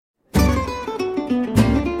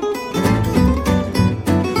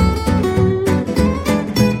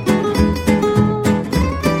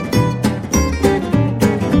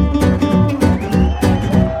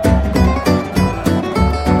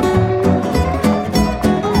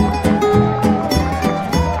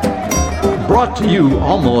brought to you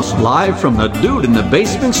almost live from the Dude in the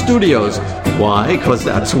Basement studios. Why? Because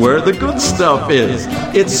that's where the good stuff is.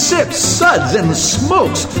 It's Sips, Suds, and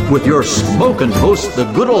Smokes with your smoking host, the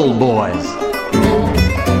good old boys.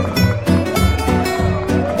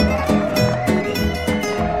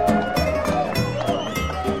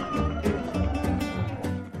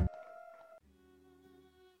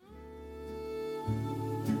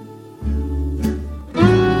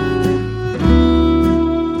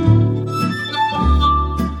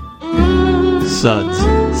 Suds,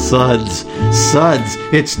 Suds, Suds.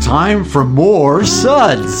 It's time for more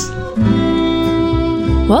Suds.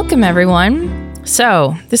 Welcome, everyone.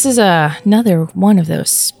 So, this is another one of those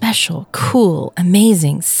special, cool,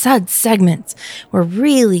 amazing Suds segments where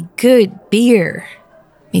really good beer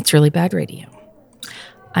meets really bad radio.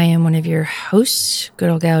 I am one of your hosts, good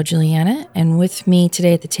old gal Juliana, and with me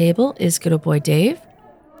today at the table is good old boy Dave.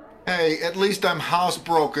 Hey, at least I'm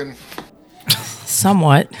housebroken.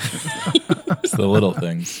 Somewhat. It's the little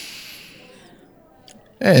things.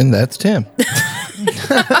 And that's Tim.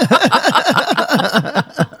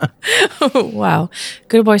 Wow.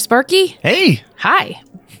 Good old boy Sparky. Hey, Hi.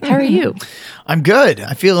 How are you? I'm good.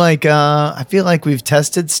 I feel like we've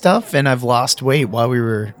tested stuff and I've lost weight while we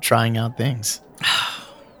were trying out things.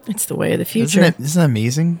 It's the way of the future. Isn't that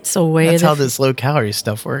amazing? It's the way That's of how the this low calorie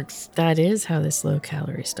stuff works. That is how this low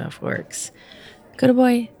calorie stuff works. Good old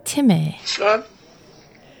boy Timmy. Son,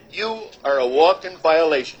 you are a walking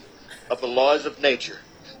violation of the laws of nature.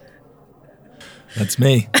 That's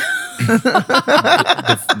me.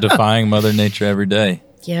 Defying Mother Nature every day.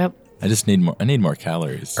 Yep. I just need more. I need more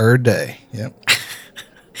calories. Day. Yep.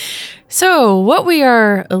 So, what we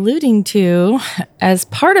are alluding to as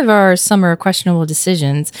part of our summer questionable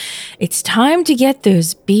decisions, it's time to get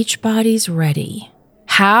those beach bodies ready.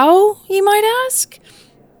 How, you might ask?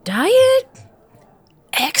 Diet?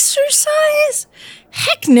 Exercise?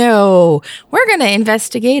 Heck no. We're going to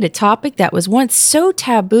investigate a topic that was once so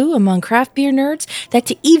taboo among craft beer nerds that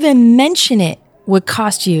to even mention it would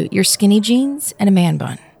cost you your skinny jeans and a man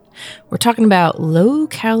bun. We're talking about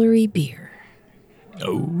low-calorie beer.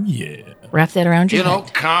 Oh yeah. Wrap that around your You know,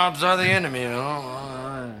 head. carbs are the enemy, you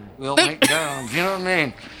know. We'll make carbs, you know what I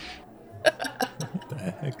mean? What the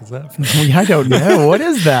heck is that? I don't know. What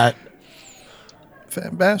is that?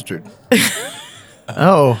 Fat bastard.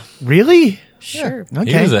 Oh, really? Sure.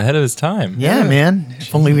 Okay. He was ahead of his time. Yeah, man.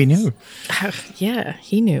 If only we knew. Yeah,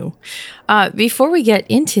 he knew. Before we get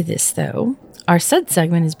into this, though, our Sud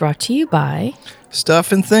segment is brought to you by...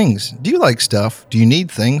 Stuff and Things. Do you like stuff? Do you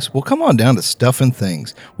need things? Well, come on down to Stuff and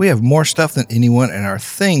Things. We have more stuff than anyone, and our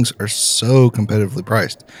things are so competitively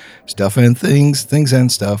priced. Stuff and Things, things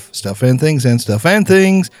and stuff, stuff and things and stuff and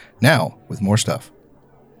things. Now, with more stuff.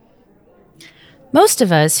 Most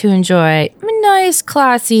of us who enjoy a nice,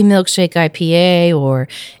 classy milkshake IPA or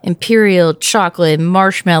Imperial Chocolate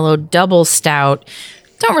Marshmallow Double Stout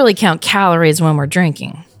don't really count calories when we're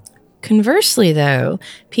drinking. Conversely, though,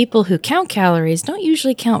 people who count calories don't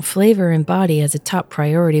usually count flavor and body as a top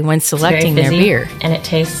priority when selecting their beer. And it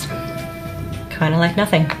tastes kind of like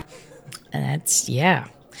nothing. And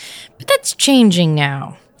But that's changing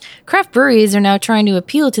now. Craft breweries are now trying to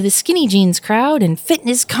appeal to the skinny jeans crowd and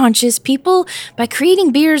fitness-conscious people by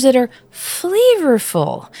creating beers that are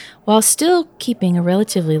flavorful while still keeping a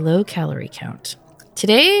relatively low calorie count.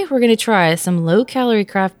 Today, we're going to try some low-calorie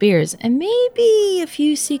craft beers and maybe a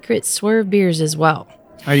few secret swerve beers as well.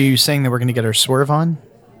 Are you saying that we're going to get our swerve on?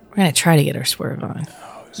 We're going to try to get our swerve on.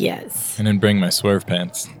 Yes. And then bring my swerve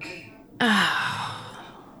pants.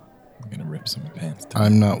 I'm gonna rip some pants.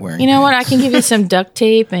 I'm not wearing You know what? I pants. can give you some duct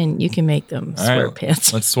tape and you can make them All swerve right,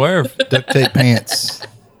 pants. Let's swerve. Duct tape pants.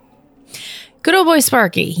 Good old boy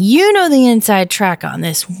Sparky, you know the inside track on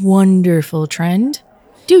this wonderful trend.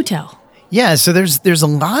 Do tell. Yeah, so there's a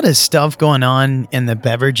lot of stuff going on in the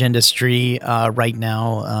beverage industry right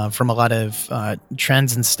now from a lot of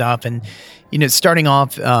trends and stuff. And, you know, starting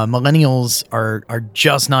off, millennials are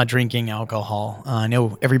just not drinking alcohol. I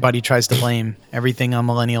know everybody tries to blame everything on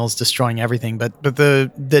millennials destroying everything, but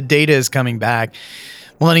the data is coming back.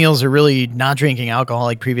 Millennials are really not drinking alcohol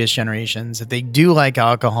like previous generations. If they do like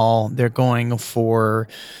alcohol, they're going for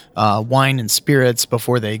wine and spirits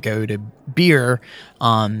before they go to beer.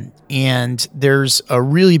 And there's a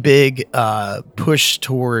really big push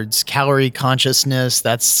towards calorie consciousness.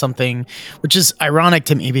 That's something which is ironic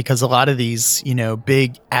to me because a lot of these, you know,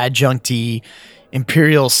 big adjuncty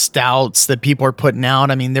imperial stouts that people are putting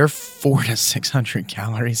out, I mean, they're 400 to 600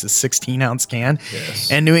 calories a 16-ounce can.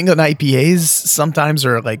 Yes. And New England IPAs sometimes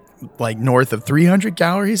are like north of 300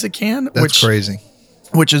 calories a can. That's crazy.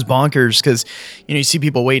 Which is bonkers because, you know, you see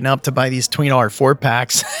people waiting up to buy these $20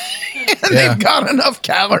 4-packs. They've got enough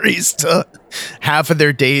calories to half of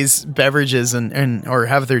their day's beverages and or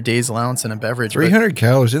half of their day's allowance in a beverage. 300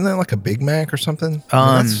 calories. Isn't that like a Big Mac or something?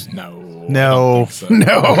 No,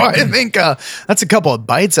 I think that's a couple of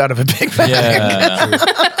bites out of a Big Mac. Yeah,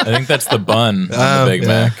 I think that's the bun on the Big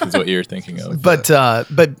Mac is what you're thinking of.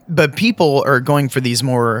 But people are going for these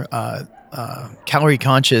more calorie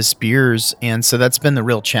conscious beers, and so that's been the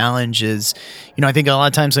real challenge. Is I think a lot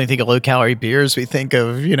of times when we think of low calorie beers, we think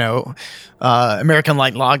of American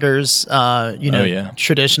light lagers.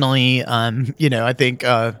 Traditionally, I think.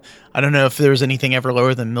 I don't know if there was anything ever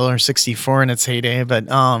lower than Miller 64 in its heyday, but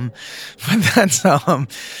that's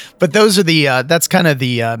but those are that's kind of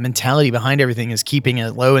the mentality behind everything, is keeping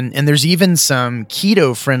it low. And there's even some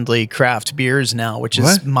keto friendly craft beers now, which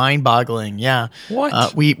is mind boggling. Yeah.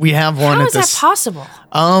 What? We have one. How is that possible?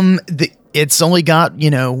 It's only got,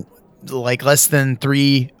 like less than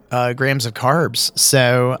 3 grams of carbs.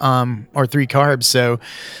 So, or 3 carbs. So,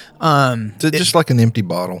 it's just like an empty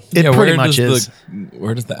bottle. It pretty much is.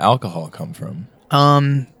 Where does the alcohol come from?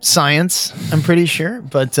 Science, I'm pretty sure,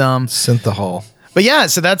 but synthahol. But yeah,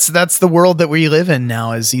 so that's the world that we live in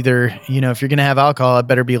now. Is either if you're gonna have alcohol, it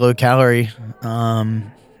better be low calorie,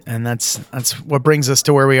 and that's what brings us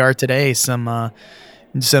to where we are today. Some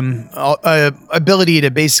ability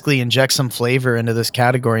to basically inject some flavor into this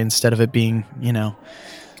category instead of it being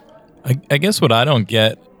I guess what I don't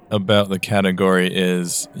get about the category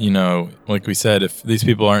is, like we said, if these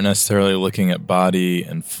people aren't necessarily looking at body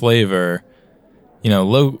and flavor,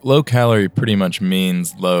 low calorie pretty much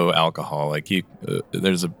means low alcohol. Like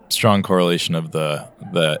there's a strong correlation of the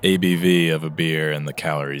ABV of a beer and the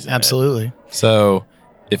calories in Absolutely. it. So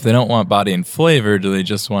if they don't want body and flavor, do they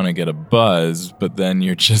just want to get a buzz? But then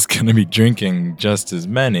you're just going to be drinking just as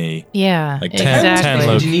many. Yeah, like exactly. 10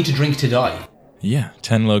 low, do you need to drink to die? Yeah,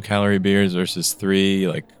 10 low calorie beers versus 3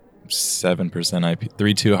 like 7% IP,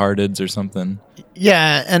 3 Two Hearteds or something.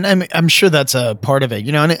 Yeah, and I'm sure that's a part of it,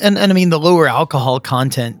 and I mean the lower alcohol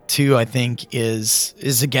content too. I think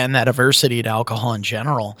is again that aversity to alcohol in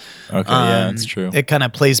general. Okay, yeah, that's true. It kind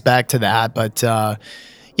of plays back to that, but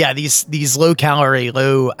yeah, these low calorie,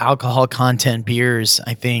 low alcohol content beers,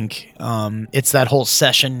 I think it's that whole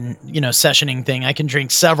sessioning thing. I can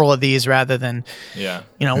drink several of these rather than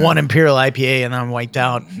one Imperial IPA and then I'm wiped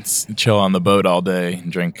out. Chill on the boat all day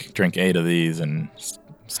and drink 8 of these and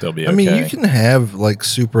still be okay. I mean, you can have like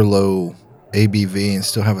super low ABV and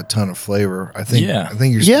still have a ton of flavor. I think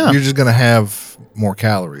you're just going to have more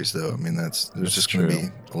calories though. I mean, there's just going to be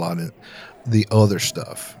a lot of the other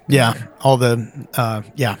stuff. Yeah, all the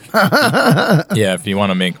yeah. Yeah, if you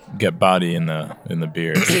want to get body in the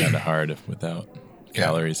beer, it's kind of hard without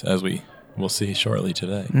calories, as we will see shortly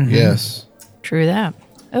today. Mm-hmm. Yes. True that.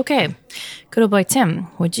 Okay. Good old boy Tim,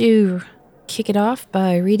 would you kick it off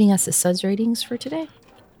by reading us the suds ratings for today?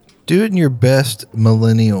 Do it in your best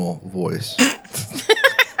millennial voice.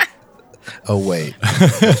 Oh, wait.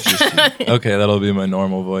 Okay, that'll be my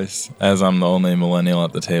normal voice, as I'm the only millennial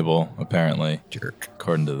at the table, apparently. Jerk.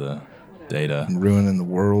 According to the data. And ruining the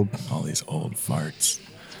world. All these old farts.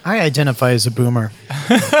 I identify as a boomer.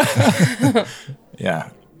 Yeah.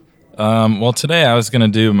 Well, today I was going to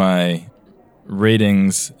do my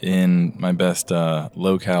ratings in my best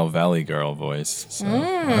low-cal Valley Girl voice.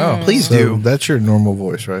 So. Please do. That's your normal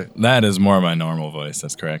voice, right? That is more my normal voice.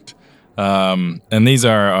 That's correct. And these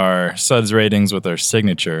are our suds ratings with our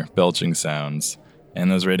signature belching sounds.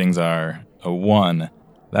 And those ratings are a 1.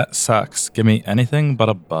 That sucks. Give me anything but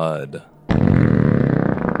a bud.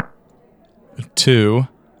 2.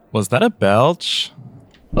 Was that a belch?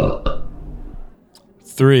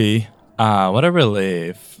 3. What a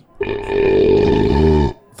relief.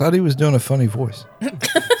 Thought he was doing a funny voice.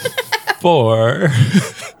 4.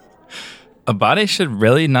 A body should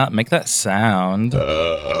really not make that sound.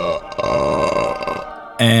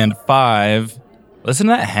 And 5. Listen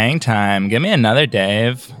to that hang time. Give me another,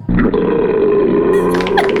 Dave.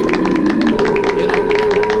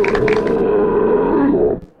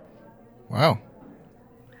 Wow.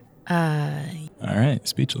 All right,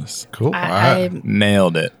 speechless. Cool. I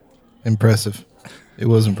Nailed it. Impressive. It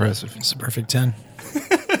was impressive. It's a perfect 10.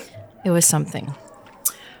 It was something.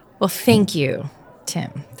 Well, thank you,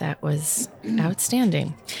 Tim. That was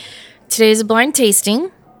outstanding. Today's a blind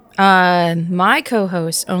tasting. My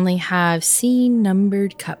co-hosts only have seen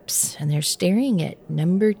numbered cups, and they're staring at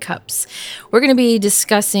numbered cups. We're going to be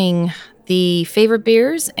discussing the favorite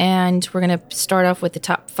beers, and we're going to start off with the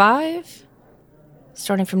top 5,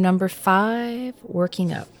 starting from number 5,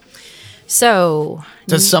 working up. So,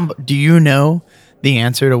 Do you know the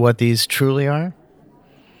answer to what these truly are?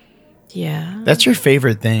 Yeah. That's your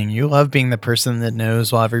favorite thing. You love being the person that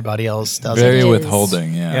knows while everybody else doesn't. Very is.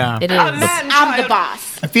 withholding. Yeah. It is. I'm the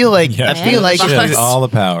boss. I feel like Yeah, she has all the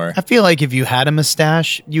power. I feel like if you had a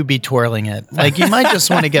mustache, you'd be twirling it. Like you might just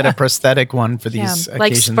want to get a prosthetic one for Yeah, these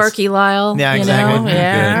like occasions. Sparky Lyle. Yeah, you exactly. know?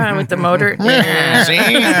 Yeah, with the motor.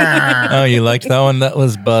 Oh, you liked that one? That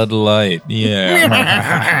was Bud Light.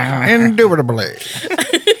 Yeah. Indubitably.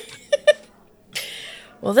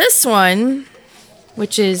 Well, this one,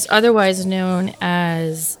 which is otherwise known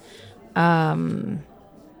as number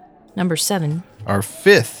 7. Our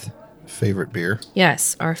 5th favorite beer.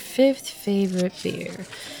 Yes, our 5th favorite beer.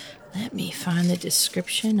 Let me find the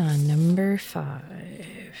description on number 5.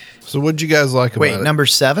 So what'd you guys like about Wait, it? number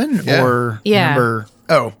 7 Yeah. or Yeah. number?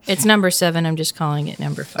 Oh, It's number 7. I'm just calling it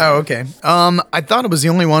number 5. oh, okay. I thought it was the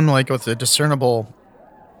only one like with a discernible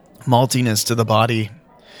maltiness to the body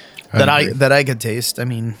that agree. I could taste. I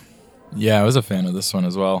mean, Yeah, I was a fan of this one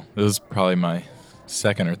as well. It was probably my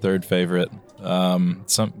second or third favorite.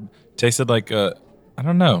 Some tasted like I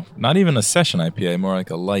don't know, not even a session IPA, more like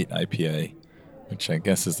a light IPA, which I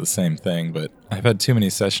guess is the same thing. But I've had too many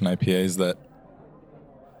session IPAs that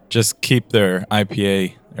just keep their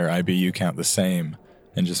IPA or IBU count the same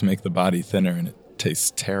and just make the body thinner, and it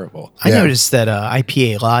tastes terrible. I Yeah. noticed that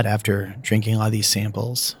IPA a lot after drinking a lot of these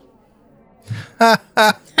samples.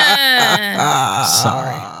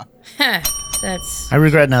 Sorry, That's, I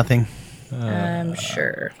regret nothing. I'm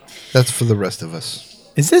sure. That's for the rest of us.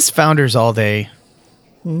 Is this Founders All Day?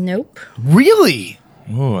 Nope. Really?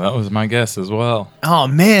 Oh, that was my guess as well. Oh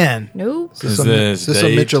man. Nope. Is this a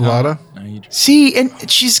Michelada? No, you- See, and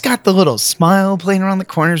she's got the little smile playing around the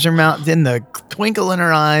corners of her mouth, then the twinkle in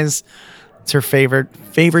her eyes. It's her favorite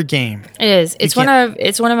game. It is. It's one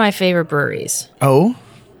can't- of my favorite breweries. Oh,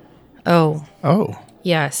 Oh,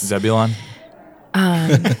 yes. Zebulon.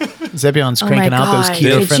 Zebulon's Oh cranking my out those God.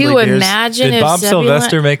 keto-friendly Could you beers. imagine Did if Bob Zebulon-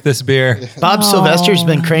 Sylvester make this beer? Bob Sylvester's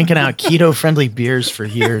been cranking out keto-friendly beers for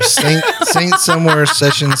years. Saint Somewhere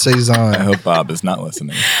Session I Saison. hope Bob is not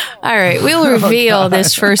listening. All right, we'll reveal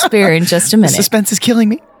this first beer in just a minute. Suspense is killing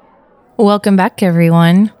me. Welcome back,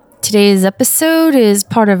 everyone. Today's episode is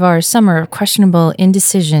part of our summer of questionable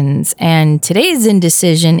indecisions, and today's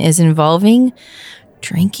indecision is involving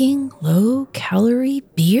drinking low-calorie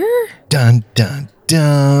beer. Dun, dun,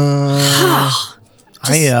 dun.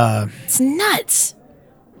 It's nuts.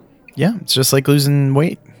 Yeah, it's just like losing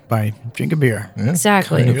weight by drinking beer.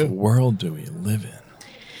 Exactly. What kind of world do we live in?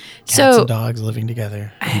 Cats So and dogs living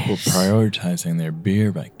together. People prioritizing their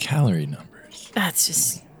beer by calorie numbers. that's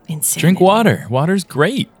just insane. Drink water. Water's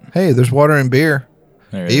great. Hey, there's water in beer.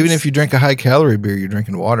 There it Even is. if you drink a high calorie beer, you're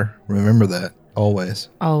drinking water. Remember that always.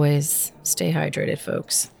 Always stay hydrated,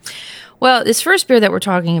 folks. Well, this first beer that we're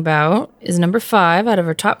talking about is number 5 out of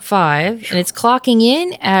our top 5, and it's clocking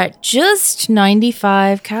in at just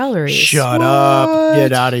 95 calories. Shut up.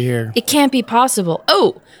 Get out of here. It can't be possible.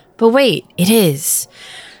 Oh, but wait, it is.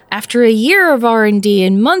 After a year of R&D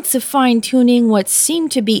and months of fine-tuning what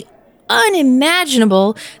seemed to be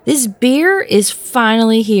unimaginable, this beer is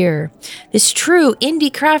finally here. This true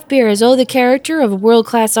indie craft beer has the character of a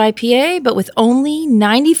world-class IPA, but with only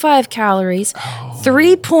 95 calories,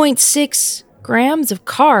 3.6 grams of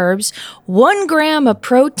carbs, 1 gram of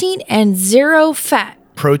protein, and 0 fat.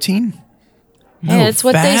 Protein? Hey, that's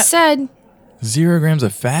what they fat? said. 0 grams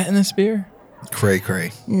of fat in this beer? Cray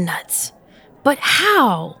cray. Nuts. But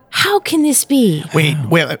how? How can this be? Wait,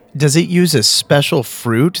 does it use a special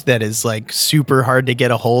fruit that is like super hard to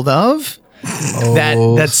get a hold of?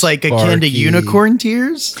 That's like akin to Sparky. unicorn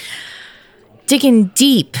tears? Digging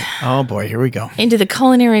deep Oh boy, here we go. into the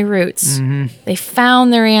culinary roots, they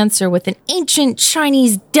found their answer with an ancient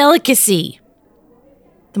Chinese delicacy,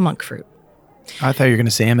 the monk fruit. I thought you were going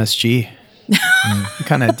to say MSG. I'm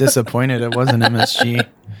kind of disappointed it wasn't MSG.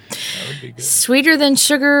 Sweeter than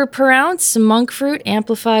sugar per ounce, monk fruit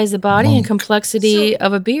amplifies the body and complexity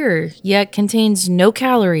of a beer, yet contains no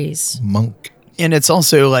calories. Monk. And it's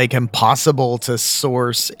also like impossible to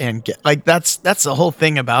source and get. Like that's the whole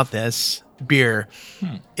thing about this beer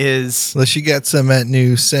is. Unless you got some of that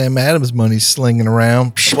new Sam Adams money slinging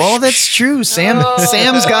around. Well, that's true. Sam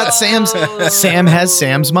has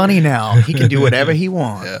Sam's money now. He can do whatever he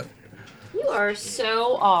wants. Yeah. You are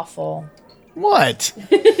so awful. What?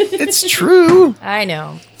 It's true. I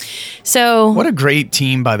know. So, What a great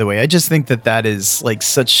team, by the way. I just think that is like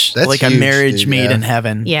such That's like a huge, marriage dude, made yeah. in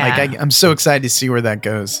heaven. Yeah. Like I'm so excited to see where that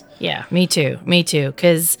goes. yeah, me too. Me too.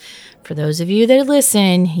 Because for those of you that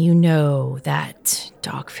listen, you know that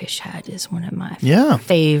Dogfish Head is one of my Yeah.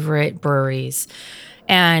 favorite breweries.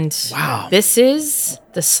 And Wow. this is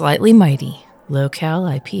the Slightly Mighty Low Cal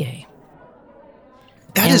IPA.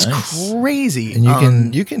 That Yeah. is Nice. crazy.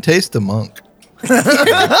 And you can taste the monk. Yeah,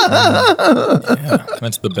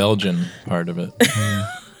 that's the Belgian part of it.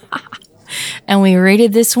 And we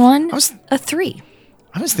rated this one I was- a 3.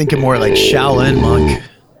 I was thinking more like Shaolin monk.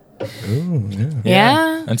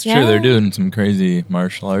 Yeah. That's yeah. true. They're doing some crazy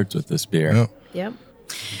martial arts with this beer. Yeah. Yep.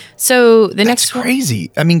 So the That's next one.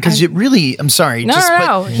 crazy. I mean, because it really. I'm sorry. No, but-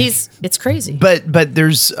 no. It's crazy. But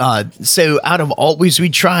there's so out of all we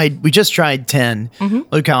just tried 10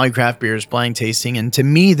 low calorie craft beers blind tasting, and to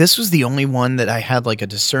me this was the only one that I had like a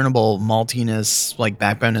discernible maltiness like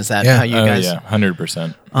backbone. Is that Yeah. how you Oh guys? yeah,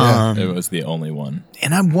 100%. It was the only one.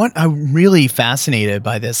 And I'm really fascinated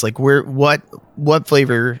by this. Like what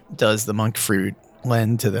flavor does the monk fruit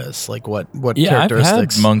lend to this? Like what Yeah, I've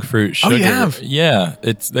characteristics? had monk fruit Oh, sugar. you have? Yeah,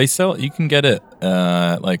 they sell. You can get it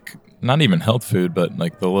like not even health food, but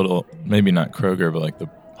like the little maybe not Kroger, but like the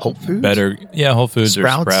Whole Foods? better. Yeah, Whole Foods or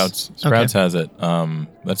Sprouts? Sprouts. Sprouts has it.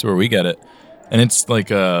 That's where we get it, and it's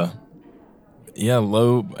like low.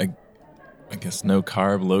 I guess no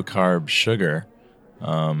carb, low carb sugar.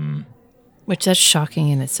 Which that's shocking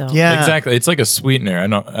in itself. Yeah, Exactly. It's like a sweetener. I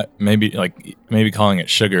don't maybe calling it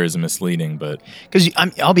sugar is misleading, but because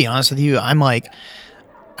I'll be honest with you,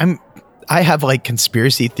 I have like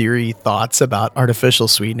conspiracy theory thoughts about artificial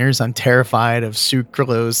sweeteners. I'm terrified of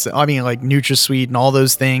sucralose. I mean, like NutraSweet and all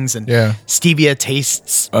those things. And Yeah. stevia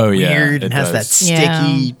tastes Oh, yeah, weird it and has that does.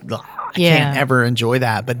 sticky. Ugh, I can't ever enjoy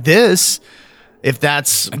that. But this, if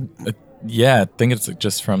that's yeah, I think it's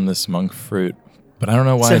just from this monk fruit. But I don't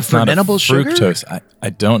know why Is it it's not a fermentable sugar? fructose. I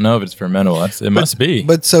don't know if it's fermentable. It must be.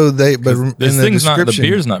 But so they but in this the thing's not the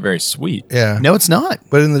description, beer's not very sweet. Yeah. no, it's not.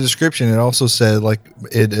 But in the description, it also said like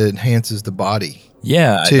it enhances the body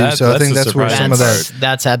Yeah, too. So I think the that's where surprising some of part. that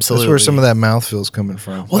That's absolutely that's where some of that mouthfeel's coming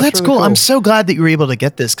from. Well, that's really cool. I'm so glad that you were able to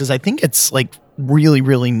get this because I think it's like really,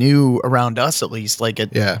 really new around us at least. Like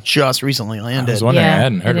it just recently I landed. was wondering. Yeah, I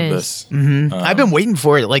hadn't heard it of is. this. I've been waiting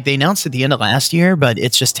for it. Like they announced at the end of last year, but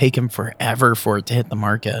it's just taken forever for it to hit the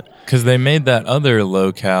market. Because they made that other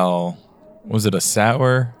low cal. Was it a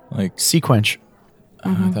sour? Like Sequench.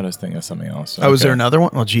 I thought I was thinking of something else. Oh, was there Okay. another one?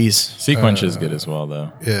 Oh, geez. Sequence is good as well,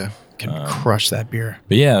 though. Yeah. Can crush that beer.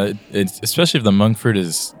 But yeah, it's especially if the monk fruit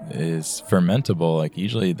is fermentable. Like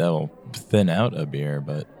usually that'll thin out a beer,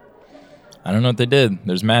 but I don't know what they did.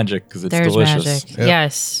 There's magic because it's There's delicious. magic.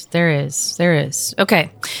 Yes, there is. There is. Okay,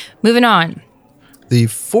 moving on. The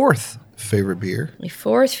fourth favorite beer. The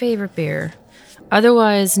fourth favorite beer,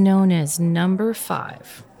 otherwise known as number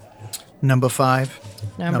 5. Number 5.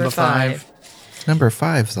 Number 5. Number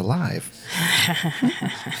 5's alive.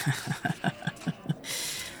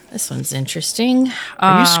 This one's interesting.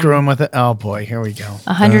 Are you screwing with it? Oh boy, here we go.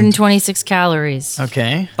 126 calories.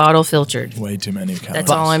 Okay. Bottle filtered. Way too many calories.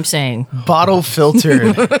 That's all I'm saying. Bottle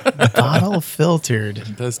filtered. Bottle filtered.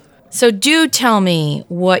 So do tell me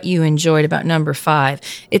what you enjoyed about number 5.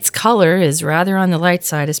 Its color is rather on the light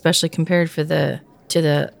side, especially compared to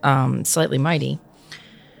the Slightly Mighty.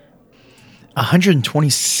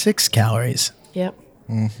 126 calories. Yep.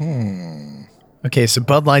 Okay, so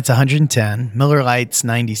Bud Light's 110, Miller Lite's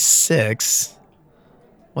 96.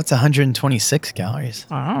 What's 126 calories?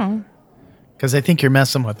 Oh. Because I think you're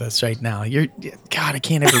messing with us right now. God, I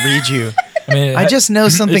can't ever read you. I mean, I just know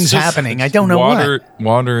something's it's just- happening. I it's don't know what.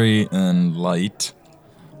 Watery and light,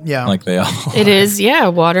 Yeah. like they all. It is, yeah,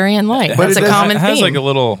 watery and light. That's a common It has theme. like a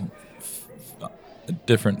little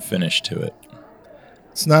different finish to it.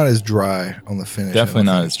 It's not as dry on the finish. Definitely I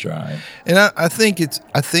don't not think. as dry. And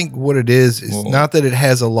I think what it is Well, not that it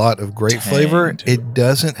has a lot of great tang flavor. to it. It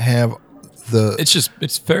doesn't have the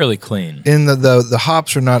It's fairly clean. in the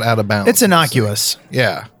hops are not out of bounds. It's innocuous.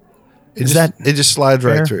 Yeah. Is that it just slides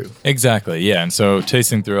fair? right through. Exactly. Yeah. And so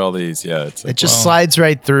tasting through all these, yeah, it's like, It just well, slides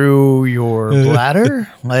right through your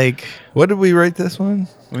bladder. Like What did we rate this one?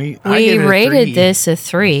 I we gave it a rated 3. this a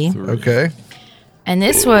 3, Okay. and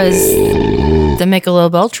this was the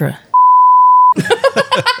Michelob Ultra.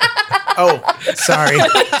 Oh, sorry. We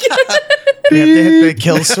have to hit the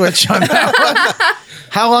kill switch on that one.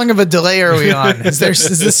 How long of a delay are we on? Is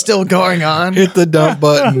this still going on? Hit the dump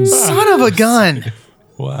button. Son of a gun.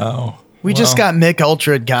 wow. We just got Mick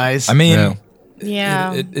Ultra, guys. I mean,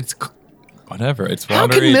 Yeah. Yeah. it's whatever. It's how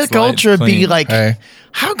watery. can it's Mick light, Ultra be clean. like, Hey.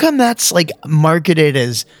 how come that's like marketed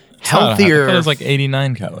as It's not- I healthier? thought it was like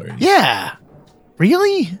 89 calories. Yeah.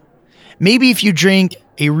 Really? Maybe if you drink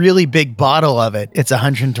a really big bottle of it, it's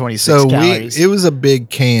 126 So calories. it was a big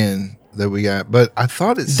can that we got, but I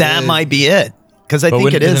thought it said, that might be it. Because I But think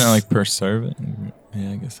wouldn't- it is. isn't it like per serving?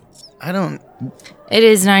 Yeah, I guess it's. I don't. It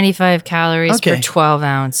is 95 calories Okay. per 12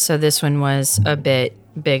 ounce, so this one was a bit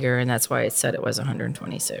bigger, and that's why it said it was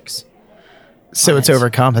 126. So it's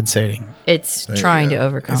overcompensating. It's trying to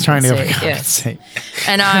overcompensate. It's trying to yes. overcompensate.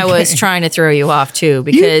 And I was trying to throw you off too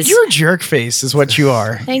because You're a jerk face is what you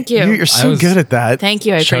are. Thank you. You're so good at that. Thank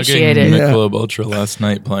you. I Chugging appreciate it. Michelob Ultra last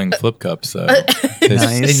night playing flip cup, so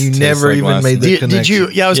And you never even made the Did connection. you?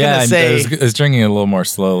 Yeah, I was yeah, gonna say. I was drinking it a little more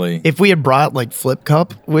slowly. If we had brought like Flip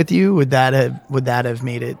Cup with you, would that have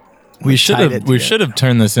made it? We should tied have it we together? should have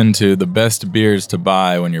turned this into the best beers to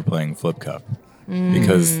buy when you're playing flip cup,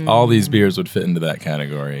 because all these beers would fit into that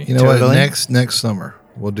category. You know what? Totally. Next summer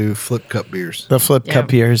we'll do flip cup beers. The Flip Cup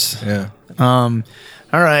beers. Yeah.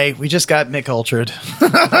 All right, we just got Mick Ultra'd.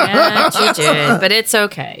 Yeah, you did, but it's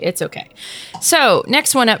okay. It's okay. So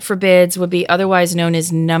next one up for bids would be otherwise known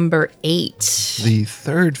as number 8. The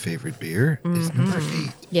third favorite beer is number 8.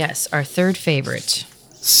 Yes, our third favorite.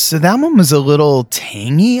 So that one was a little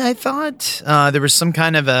tangy, I thought. There was some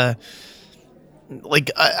kind of a,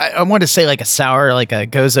 like, I want to say like a sour, like a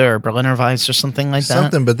Goza or Berliner Weiss or something like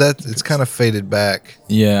that. Something, but it's kind of faded back.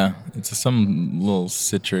 Yeah, it's some little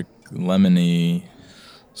citric, lemony.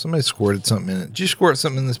 Somebody squirted something in it. Did you squirt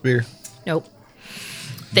something in this beer? Nope.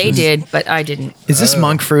 They did, but I didn't. Is this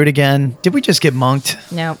monk fruit again? Did we just get monked?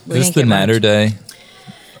 No. We Is this didn't the get Natter much. Day?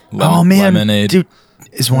 Oh, man. Lemonade. Dude,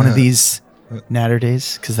 is one of these Natter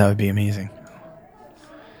Days? Because that would be amazing.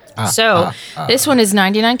 So this one is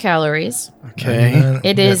 99 calories. Okay.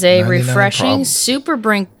 It is a 99 refreshing, problems.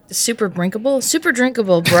 super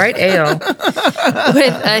drinkable bright ale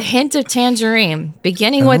with a hint of tangerine.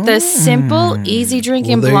 Beginning with the simple, easy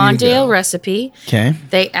drinking Well, there you blonde go. ale recipe, Okay.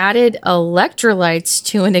 they added electrolytes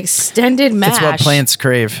to an extended mash. That's what plants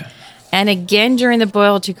crave. And again during the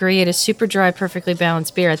boil to create a super dry, perfectly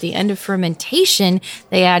balanced beer. At the end of fermentation,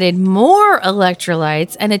 they added more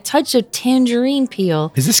electrolytes and a touch of tangerine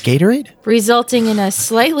peel, Is this Gatorade? resulting in a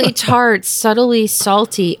slightly tart, subtly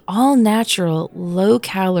salty, all-natural,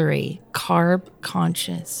 low-calorie,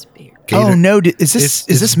 carb-conscious beer. Oh, no. Is It's-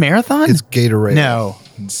 this Marathon? It's Gatorade. No.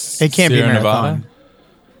 It can't be Sierra Marathon. Nevada?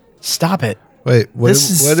 Stop it. Wait, This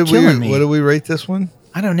is killing me. what did we rate this one?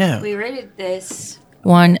 I don't know. We rated this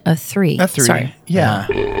 1 of 3. A 3. Sorry. Yeah.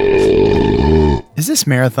 Is this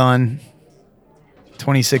Marathon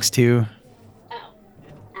 26-2?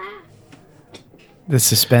 The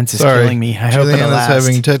suspense is killing me. I hope it'll Juliana's last.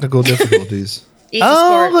 having technical difficulties. Easy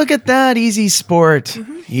Oh, Sport. look at that. Easy Sport.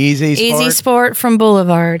 Easy Sport. Easy Sport from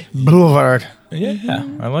Boulevard. Boulevard. Yeah,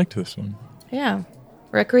 I liked this one. Yeah.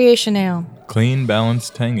 Recreation ale. Clean,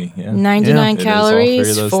 balanced, tangy. Yeah. 99 It is all three of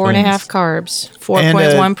calories, those 4.5 things. carbs,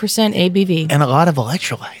 4.1% ABV. And a lot of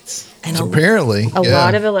electrolytes. And Apparently. a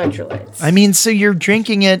lot of electrolytes. I mean, so you're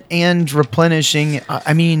drinking it and replenishing.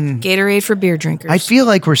 I mean, Gatorade for beer drinkers. I feel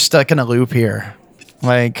like we're stuck in a loop here.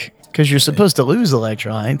 Like, because you're supposed to lose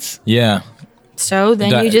electrolytes. Yeah. so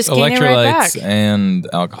then you just gain it right back. Electrolytes and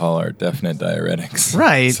alcohol are definite diuretics.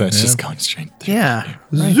 Right. So it's just going straight through. Yeah.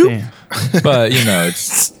 Right Zoop. there. But,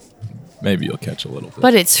 it's maybe you'll catch a little bit.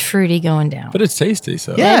 But it's fruity going down. But it's tasty,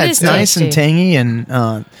 so. Yeah, It it's is nice and tasty. tangy. And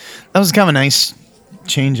that was kind of a nice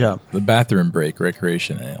change up. The bathroom break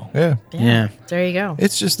recreation ale. Yeah. Yeah. There you go.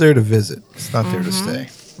 It's just there to visit. It's not there to stay.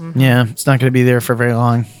 Yeah. It's not going to be there for very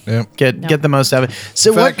long. Yep. Get the most out of it. So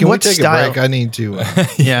In fact, what can what we take style? a break? I need to.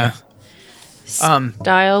 Yeah.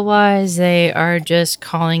 Style wise, they are just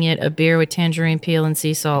calling it a beer with tangerine peel and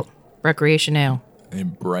sea salt. Recreation ale. A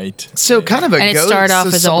bright. So kind of a And it started off so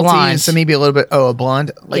as a salty, blonde. So maybe a little bit. Oh, a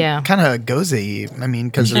blonde. Like Yeah. kind of gozy. I mean,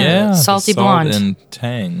 because Yeah. the Salty salt blonde. and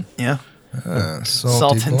tang. yeah. Salty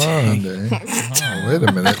Salt and blonde. Eh? Oh, wait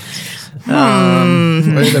a minute.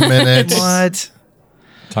 Wait a minute. What?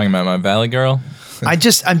 Talking about my Valley Girl. I'm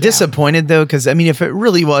disappointed though, because I mean, if it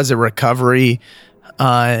really was a recovery,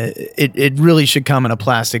 it really should come in a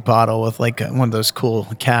plastic bottle with like one of those cool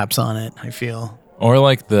caps on it. I feel. Or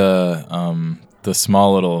like the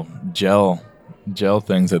small little gel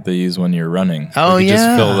things that they use when you're running. Oh, you could yeah.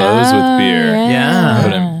 just fill those with beer. Yeah.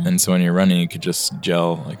 Put 'em- and so when you're running, you could just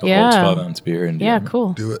gel like a Yeah. whole 12-ounce beer. And Yeah,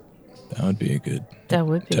 cool. Do it. That would be a good That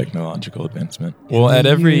would be. technological advancement. Well, at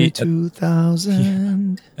every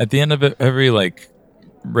 2000. at the end of every like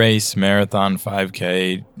race, marathon,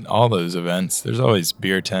 5K, all those events, there's always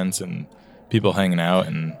beer tents and people hanging out,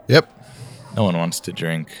 and Yep. no one wants to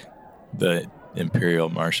drink the Imperial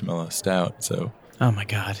Marshmallow Stout. So Oh my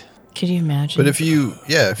God. Could you imagine? But if you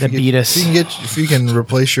beat us. if you can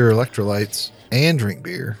replace your electrolytes and drink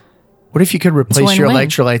beer, What if you could replace your win-win.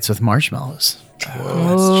 electrolytes with marshmallows?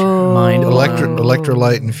 oh, Mind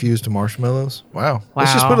electrolyte infused marshmallows. Wow.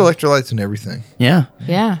 Let's just Wow. put electrolytes in everything. Yeah.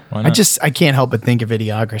 yeah. why not? I can't help but think of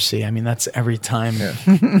Idiocracy. I mean, that's every time.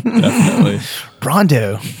 Definitely.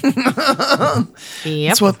 Brondo. Yep.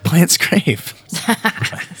 That's what plants crave.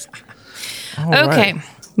 Okay,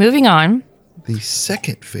 moving on. The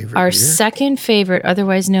second favorite Our beer. second favorite,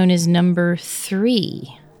 otherwise known as number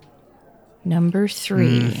 3. Number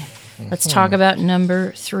 3. Let's talk about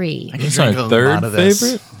number 3. It's our third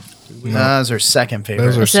favorite. That's our second favorite.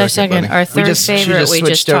 Those are It's our second. buddy. Our third favorite we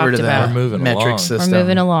just talked about. We're moving metric along. system. We're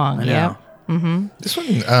moving along. I Yeah. know. This one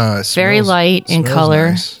Very smells- light in smells color.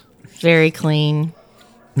 nice. Very clean.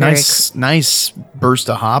 Very Nice burst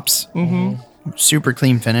of hops. Super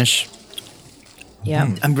clean finish. Yeah.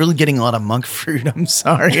 I'm really getting a lot of monk fruit. I'm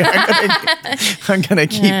sorry. I'm gonna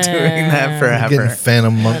keep doing that Getting forever.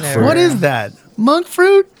 Phantom monk Whatever. fruit. What is that? Monk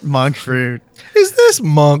fruit? Monk fruit. Is this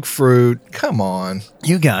monk fruit? Come on.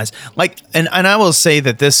 You guys and I will say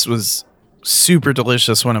that this was super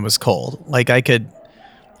delicious when it was cold. Like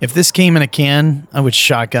if this came in a can, I would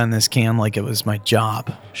shotgun this can like it was my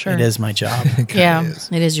job. Sure. It is my job. Yeah. is.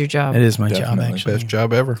 It is your job. It is my job, Definitely. actually. Best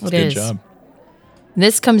job ever. It Good is. job.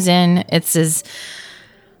 This comes in, it says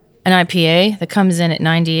an IPA that comes in at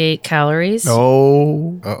 98 calories.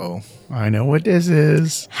 Oh, Uh-oh. I know what this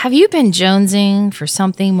is. Have you been jonesing for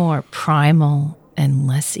something more primal and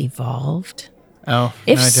less evolved? Oh,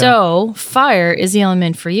 If no, I don't. so, fire is the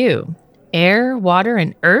element for you. Air, water,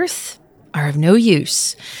 and earth are of no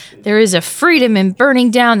use. There is a freedom in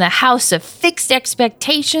burning down the house of fixed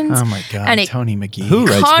expectations. Oh my God, and it Tony McGee. Who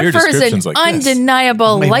writes beer confers an descriptions like this? undeniable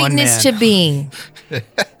Only one lightness man. to being.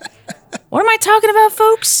 What am I talking about,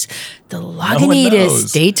 folks? The knows.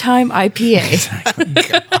 Lagunitas Daytime IPA.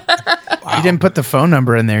 You didn't put the phone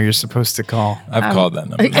number in there. You're supposed to call. I've called that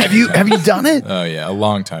number. Have you done it? Oh yeah, a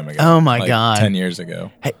long time ago. Oh, my Like God. 10 years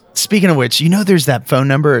ago. Hey, speaking of which, there's that phone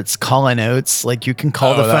number. It's Call and Oates. Like you can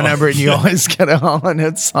call Oh, the that phone one. number and you always get a Call and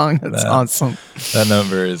Oates song. That's awesome. That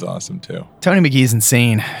number is awesome too. Tony McGee's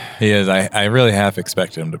insane. He is. I really half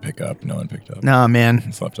expected him to pick up. No one picked up. Nah, man.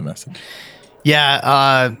 Just left a message.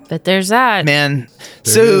 Yeah, But there's that. man. it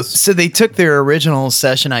So is. so they took their original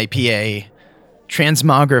session IPA,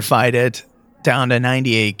 transmogrified it down to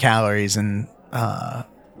 98 calories and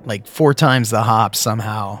like 4 times the hops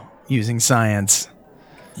somehow using science.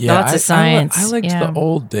 Yeah, Lots of science, I liked yeah. the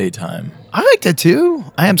old daytime. I liked it too.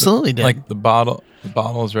 I absolutely did. Like the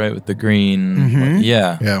bottle's right with the green. Mm-hmm.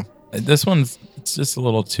 Yeah. Yeah. This one's it's just a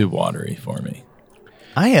little too watery for me.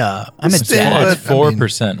 I'm a It's still- dad. but- It's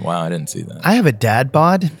 4%. Wow, I didn't see that. I have a dad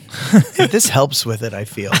bod. This helps with it, I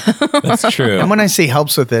feel. That's true. And when I say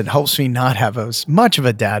helps with it, helps me not have as much of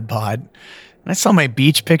a dad bod. I saw my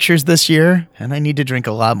beach pictures this year, and I need to drink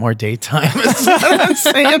a lot more daytime. That's what I'm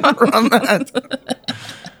saying from that.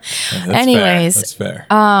 That's Anyways, fair.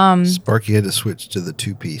 That's fair. Sparky had to switch to the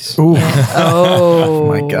 2-piece. Oh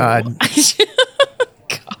My God,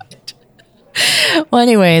 Well,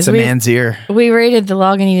 anyways, it's a man's ear. we rated the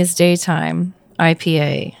Lagunitas Daytime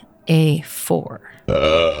IPA a 4.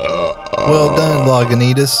 Well done,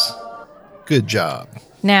 Lagunitas. Good job.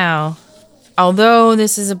 Now, although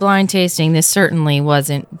this is a blind tasting, this certainly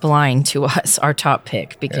wasn't blind to us, our top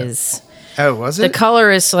pick, because Oh, was the it?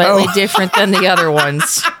 color is slightly different than the other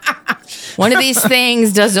ones. One of these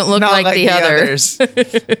things doesn't look Not like the other. others.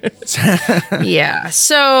 Yeah.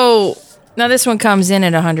 So now this one comes in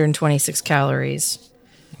at 126 calories.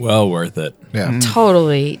 Well worth it. Yeah.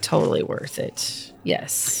 Totally worth it.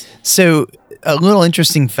 Yes. So, a little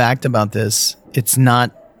interesting fact about this: it's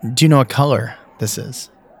not. Do you know what color this is?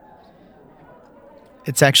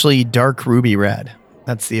 It's actually dark ruby red.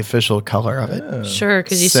 That's the official color of it. Sure,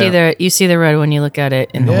 because you So- see the red when you look at it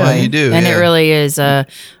in the Yeah, white. you do, And yeah. it really is a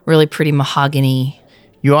really pretty mahogany.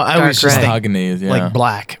 I was just red. thinking Mahogany is, yeah. like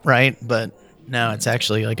black, right? But no, it's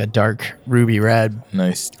actually like a dark ruby red.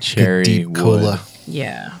 Nice cherry Deep wood. cola.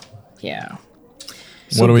 Yeah. Yeah.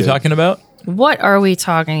 What are we good. talking about? What are we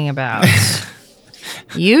talking about?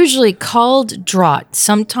 Usually called draught,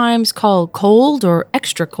 sometimes called cold or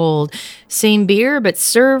extra cold. Same beer, but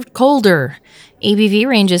served colder. ABV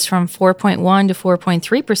ranges from 4.1 to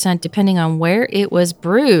 4.3%, depending on where it was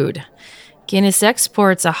brewed. Guinness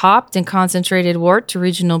exports a hopped and concentrated wort to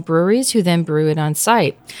regional breweries who then brew it on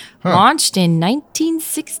site. Launched in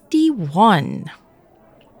 1961.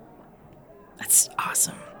 That's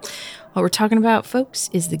awesome. What we're talking about, folks,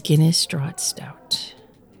 is the Guinness Draught Stout.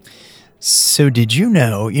 So, did you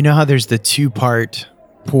know how there's the 2-part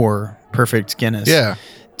pour perfect Guinness? Yeah.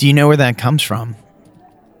 Do you know where that comes from?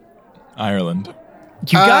 Ireland.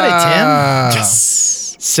 You got it, Tim.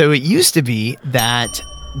 Yes. So it used to be that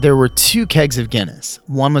there were 2 kegs of Guinness.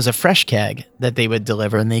 One was a fresh keg that they would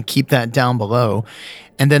deliver, and they keep that down below,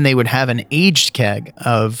 and then they would have an aged keg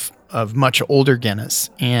of much older Guinness,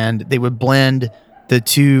 and they would blend the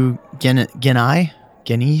 2 Guinness.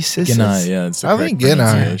 Guinea, yeah. It's the I correct think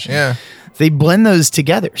Guinness. pronunciation. Yeah. they blend those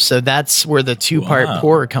together. So that's where the 2-part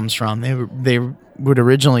pour comes from. They would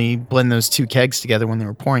originally blend those 2 kegs together when they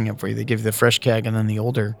were pouring it for you. They give you the fresh keg and then the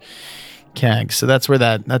older keg. So that's where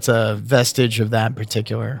that's a vestige of that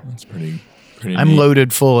particular. That's pretty I'm neat.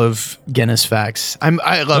 loaded full of Guinness facts.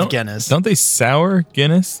 I love Guinness. Don't they sour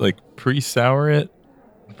Guinness, like pre-sour it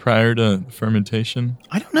prior to fermentation?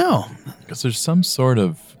 I don't know. Because there's some sort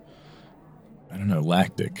of, I don't know,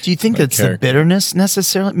 lactic. Do you think that's the bitterness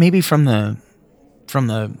necessarily? Maybe from the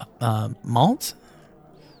malt?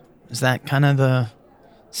 Is that kind of the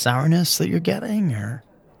sourness that you're getting, or?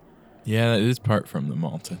 Yeah, it is part from the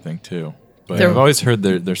malt, I think, too. But I've always heard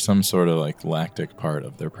there's some sort of like lactic part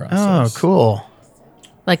of their process. Oh, cool.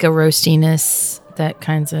 Like a roastiness that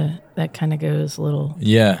kind of goes a little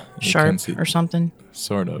sharp or something.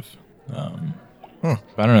 Sort of. But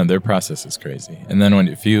I don't know. Their process is crazy. And then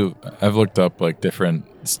I've looked up like different,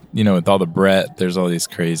 with all the Brett, there's all these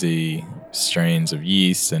crazy strains of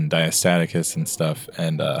yeast and diastaticus and stuff.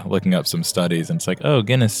 And looking up some studies, and it's like, oh,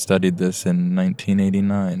 Guinness studied this in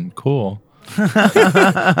 1989. Cool.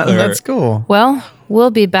 That's cool. Well, we'll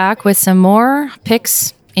be back with some more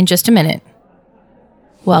picks in just a minute.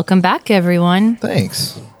 Welcome back, everyone.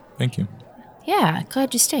 Thanks. Thank you. Yeah,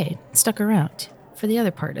 glad you stuck around for the other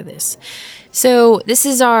part of this. So this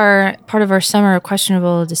is part of our summer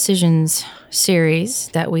questionable decisions series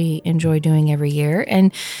that we enjoy doing every year.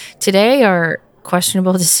 And today our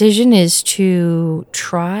questionable decision is to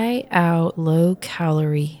try out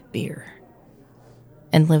low-calorie beer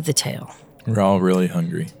and live the tale. We're all really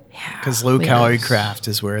hungry. Because low-calorie craft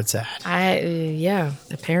is where it's at.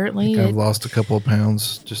 Apparently. I've lost a couple of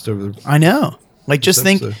pounds just over the... I know. Like, just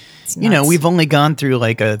think, episode. we've only gone through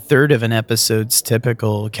like a third of an episode's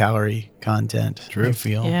typical calorie content. True. I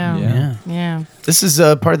feel. Yeah. This is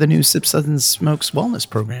part of the new Sips and Smokes wellness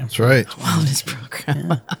program. That's right. Wellness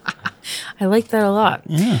program. I like that a lot.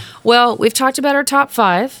 Yeah. Well, we've talked about our top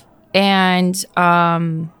 5, and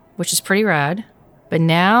which is pretty rad. But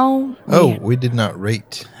now... we did not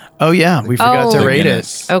rate. Oh, yeah. We forgot to rate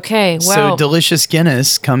it. Okay, well... So Delicious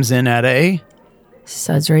Guinness comes in at a...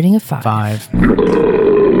 Suds rating of 5. 5.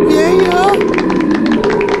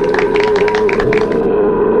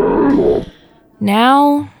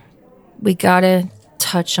 Now, we gotta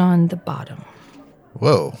touch on the bottom.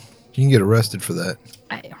 Whoa. You can get arrested for that.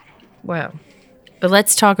 But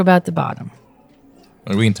let's talk about the bottom.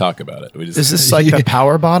 We can talk about it. Is this like a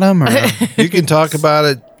power bottom? Or? You can talk about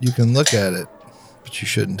it. You can look at it. But you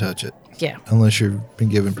shouldn't touch it. Yeah. Unless you've been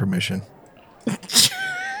given permission.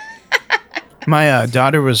 My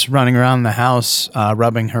daughter was running around the house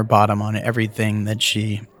rubbing her bottom on everything that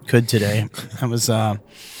she could today. That was...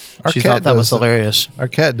 she thought that was hilarious. Our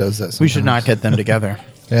cat does that sometimes. We should not get them together.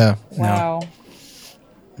 Yeah. Wow.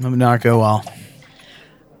 That would not go well.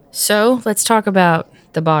 So let's talk about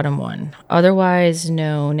the bottom one, otherwise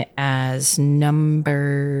known as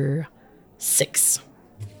number 6.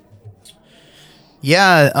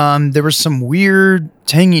 Yeah, there was some weird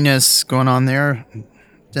tanginess going on there.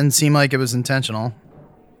 Didn't seem like it was intentional.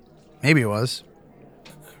 Maybe it was.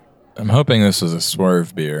 I'm hoping this was a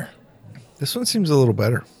swerve beer. This one seems a little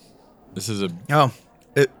better. This is a... Oh,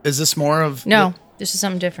 is this more of... No, this is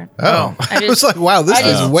something different. Oh, I was like, wow, this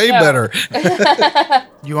is way better.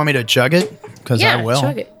 You want me to chug it? Because I will.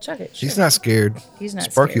 Chug it. Sure. He's not scared. He's not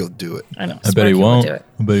Sparky scared. will do it. I know. I bet he won't. Do it.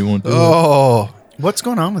 I bet he won't do it. Oh. What's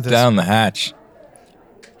going on with this? Down the hatch.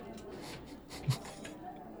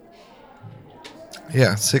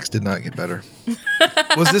 Yeah, 6 did not get better.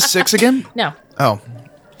 Was this 6 again? No, Oh.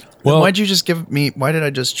 Well, Why'd you just give me... Why did I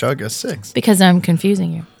just chug a 6? because I'm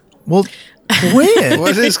confusing you. Well, when?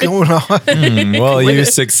 What is going on? well, you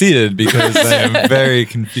succeeded because I am very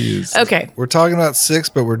confused. Okay. We're talking about 6,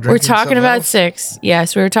 but we're drinking We're talking something about else? 6.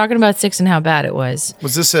 Yes, we were talking about 6 and how bad it was.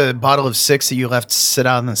 Was this a bottle of 6 that you left sit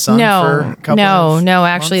out in the sun for a couple of No.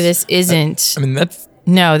 Actually, months? this isn't. I mean, that's...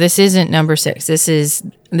 No, this isn't number 6. This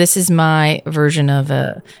is my version of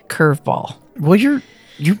a curveball. Well, you're...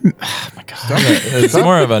 Oh, my God. It's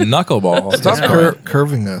more of a knuckleball. Stop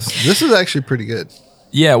curving us. This is actually pretty good.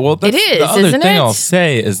 Yeah, well, that's It is, the other isn't thing it? I'll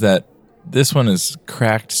say is that this one is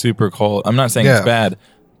cracked super cold. I'm not saying Yeah. it's bad,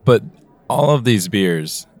 but all of these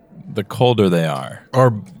beers, the colder they are,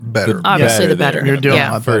 Or better. Obviously, the they're better. You're doing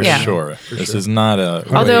yeah. a lot for better. sure. This is not a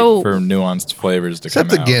Although- wait for nuanced flavors to Except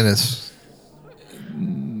come the out. Guinness.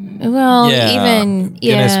 Well, Yeah, even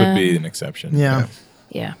Guinness yeah. would be an exception. Yeah.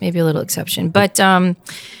 Yeah, maybe a little exception. But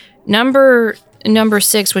number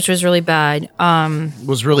 6, which was really bad.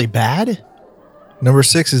 Was really bad? Number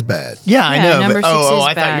 6 is bad. Yeah, I Yeah, know. number But, 6 is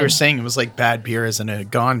I thought you were bad. saying it was like bad beer as in it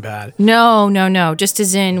had gone bad. No. Just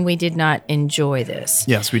as in, we did not enjoy this.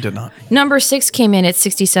 Yes, we did not. Number 6 came in at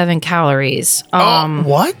 67 calories.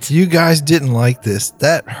 What? You guys didn't like this.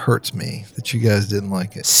 That hurts me that you guys didn't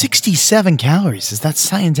like it. 67 calories. Is that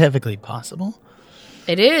scientifically possible?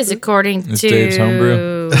 It is according It's to Dave's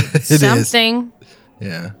homebrew. is. something.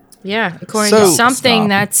 Yeah. Yeah, according So- to something Stop.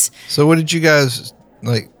 that's So what did you guys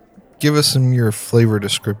like? Give us some of your flavor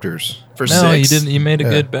descriptors. For No, 6. you didn't. You made a Yeah.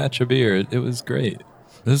 good batch of beer. It was great.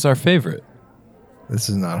 This is our favorite. This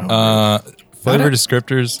is not homebrew. Flavor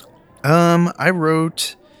descriptors. I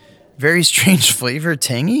wrote very strange flavor,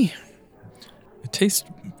 tangy. It tastes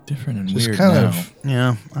different and Just weird kind now. of-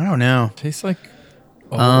 Yeah, I don't know. Tastes like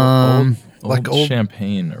like old-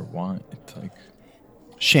 champagne or wine. It's like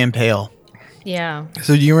Champagne. yeah.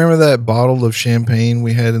 So do you remember that bottle of champagne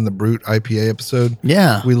we had in the Brute IPA episode?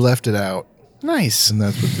 Yeah. We left it out, Nice. and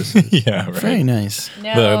that's what this is. yeah, right. Very nice.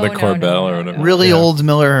 No, the Corbel or whatever. Really Yeah. old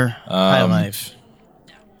Miller High Life.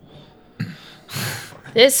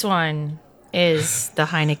 This one is the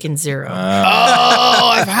Heineken Zero. Oh,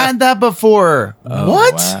 I've had that before.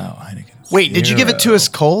 What? Wow, Heineken Wait, did you give it to us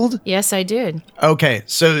cold? Yes, I did. Okay,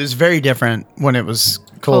 so it was very different when it was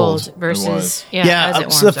cold. Cold versus was. yeah. as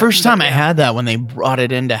it so the warms first up. time I had that, when they brought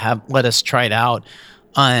it in to let us try it out,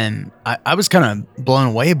 I was kind of blown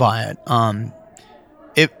away by it.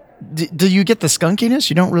 Do you get the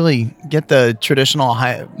skunkiness? You don't really get the traditional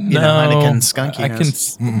Heineken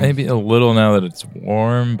skunkiness. I can maybe a little now that it's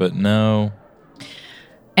warm, but no.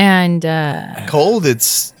 And Cold,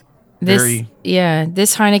 it's this very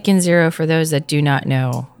this Heineken Zero, for those that do not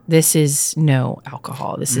know, this is no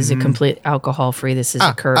alcohol. This is a complete alcohol free. This is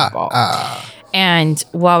a curveball. And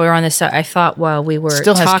while we were on this, I thought while we were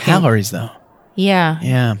still has talking, calories though.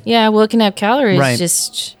 Yeah, we're looking at calories. Right.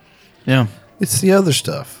 Just It's the other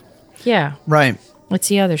stuff. yeah. Right. What's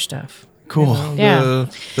the other stuff? Cool. Yeah.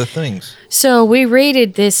 The things. So we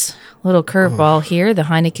rated this little curveball here, the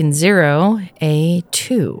Heineken Zero, a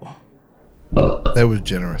 2. That was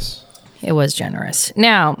generous. It was generous.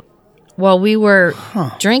 Now, while we were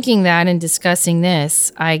drinking that and discussing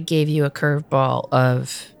this, I gave you a curveball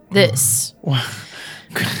of this.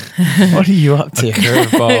 What are you up to?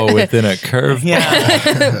 Curveball within a curve.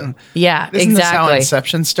 Yeah. Yeah, Isn't this how exactly.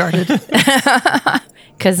 Inception started?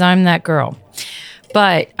 Because I'm that girl.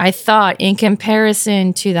 But I thought, in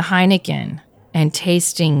comparison to the Heineken and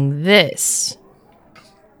tasting this,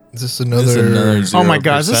 Is this This another? is another 0%. Oh my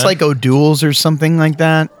god, is this like O'Doul's or something like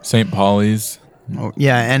that? St. Pauli's? Oh,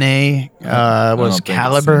 yeah, NA I was don't think it's St.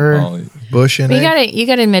 Caliber. Pauli's. Bush in but it? you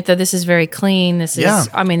gotta admit though, this is very clean. This is, Yeah.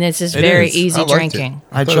 I mean, this is It very is. easy I liked drinking. It.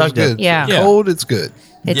 I thought it was chugged it. good. Yeah. Yeah. Cold, it's good.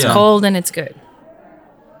 It's Yeah. cold and it's good.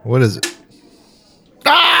 What is it?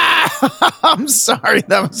 I'm sorry,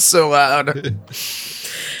 that was so loud.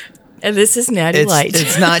 And this is Natty Light.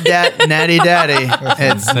 It's not Natty Daddy.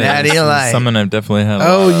 It's Hey, Natty this is Light. Something I've definitely had.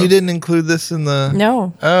 Oh, you didn't include this in the.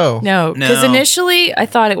 no. Oh. No, because No. initially I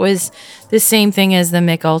thought it was the same thing as the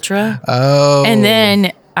Mick Ultra. Oh. And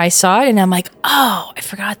then I saw it and I'm like, oh, I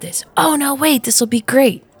forgot this. Oh, no, wait, this will be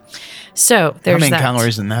great. So How there's many that.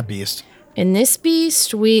 calories in that beast? In this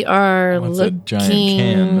beast, we are What's a giant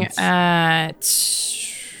looking can? at.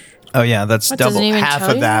 Oh yeah, that's What, doesn't double even half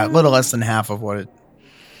tell of that. you? Little less than half of what it.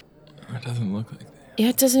 It doesn't look like that. Yeah,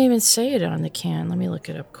 it doesn't even say it on the can. Let me look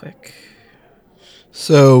it up quick.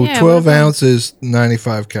 So Yeah, 12 what about- ounces,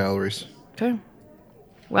 95 calories, Okay.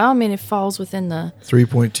 Well, I mean, it falls within the.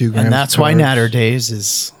 3.2 grams. And that's of why carbs. Natter Days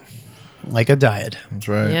is like a diet. That's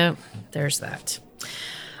right. Yep, there's that.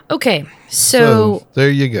 Okay, so there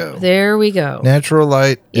you go. there we go. Natural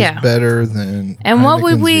light Yeah. is better than. And what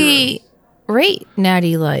would Heineken we rate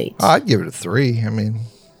Natty Light? Zero. I'd give it a 3. I mean,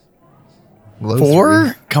 low 4?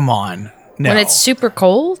 3. Come on. No. When it's super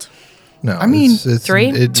cold? No, I mean, it's, 3?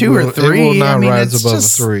 It 2 will, or 3. It will not I mean, rise it's above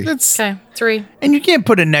just, a 3. It's, Okay, 3. and you can't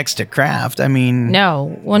put it next to Kraft. I mean,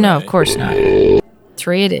 No, well, no, of course not.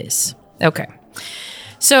 3 it is. Okay.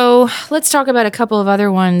 So let's talk about a couple of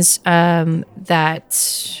other ones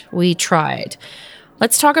that we tried.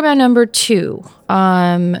 Let's talk about number 2.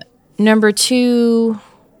 Number 2,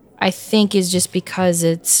 I think, is just because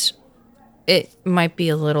it might be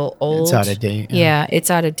a little old. It's out of date, yeah. Yeah, it's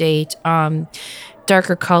out of date.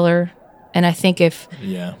 Darker color, and I think if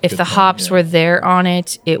Yeah. the good point, hops yeah. were there on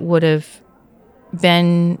it, it would have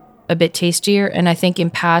been a bit tastier. And I think in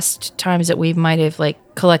past times that we might have like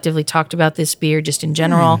collectively talked about this beer just in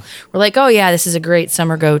general, we're like, oh yeah, this is a great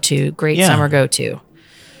summer go-to, Yeah. summer go-to.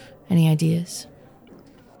 Any ideas?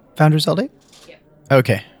 Founders all day? Yeah.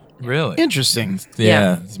 Okay. Really Interesting.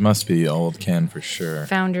 Yeah, this must be old can for sure.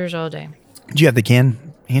 Founders all day. Do you have the can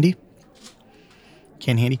handy?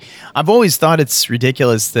 Can handy? I've always thought it's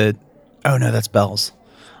ridiculous that. Oh no, that's Bell's.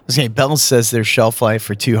 I was saying Bell's says their shelf life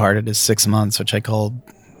for Two Hearted is 6 months, which I call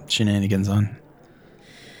shenanigans on.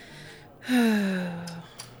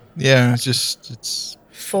 Yeah, it's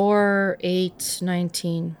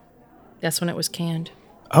 4/8/19. That's when it was canned.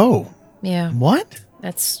 Oh, Yeah, what?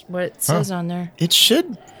 that's what it says on there. It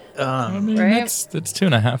should. I mean, Right. that's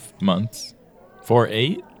 2.5 months.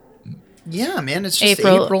 4/8. Yeah, man. It's just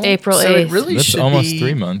April so it 8th. really That's should almost be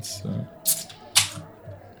 3 months.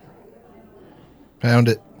 pound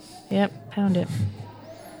it. Yep, pound it.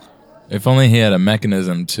 If only he had a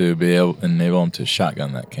mechanism to be able enable him to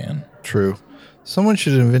shotgun that can. True. Someone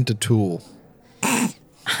should invent a tool.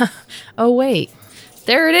 Oh wait,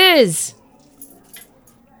 there it is.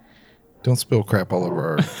 Don't spill crap all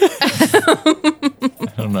over our. I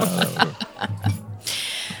don't know how that would work.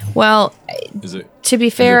 Well, Is it? to be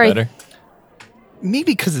Is it fair, better?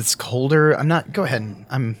 maybe because it's colder. I'm not. Go ahead.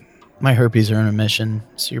 My herpes are on a mission,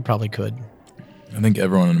 so you probably could. I think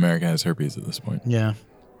everyone in America has herpes at this point. Yeah,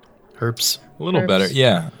 herps. A little Herpes. better,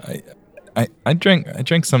 yeah. I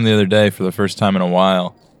drank some the other day for the first time in a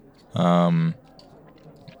while, and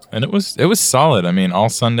it was solid. I mean, all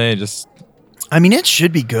Sunday, just I mean, it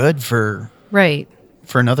should be good for right?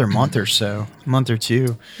 another month or so, month or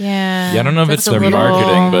two. Yeah. yeah. I don't know if that's it's a their little-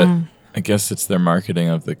 marketing, but I guess it's their marketing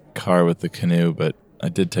of the car with the canoe. But I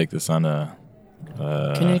did take this on a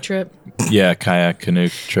canoe trip. kayak canoe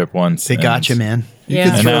trip once. They got you, man. Yeah.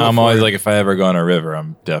 And throw now it I'm for always it. like, if I ever go on a river,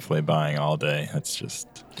 I'm definitely buying all day. That's just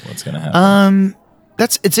what's gonna happen.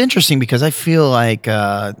 It's interesting because I feel like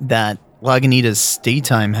that Lagunitas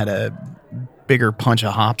Daytime had a bigger punch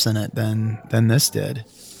of hops in it than this did.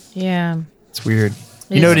 Yeah, It's weird.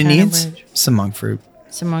 It You know is what it kinda needs? weird. Some monk fruit.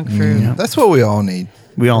 some monk fruit. That's what we all need.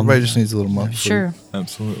 We all Everybody just needs a little monk. Sure.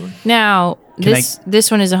 Absolutely. Now Can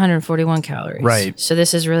this one is 141 calories. Right. So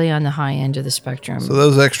this is really on the high end of the spectrum. So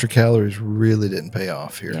those extra calories really didn't pay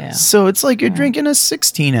off here. yeah. So it's like you're drinking a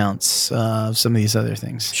 16 ounce of some of these other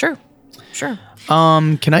things. Sure. Sure.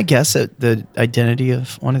 Can I guess at the identity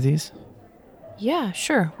of one of these? Yeah.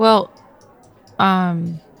 Sure. Well,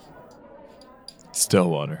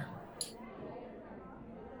 Stillwater.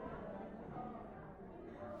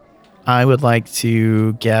 I would like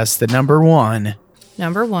to guess the number one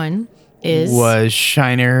number one is was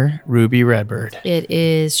Shiner Ruby Redbird. it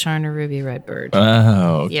is Shiner Ruby Redbird.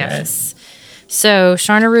 Oh, okay. Yes. So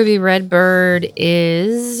Shiner Ruby Redbird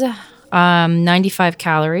is 95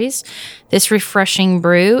 calories. This refreshing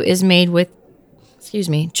brew is made with,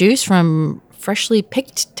 juice from freshly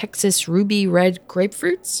picked Texas Ruby Red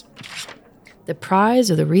grapefruits, the prize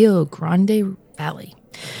of the Rio Grande Valley.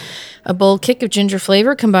 A bold kick of ginger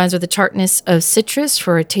flavor combines with the tartness of citrus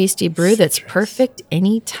for a tasty brew that's perfect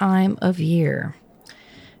any time of year.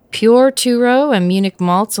 Pure two-row and Munich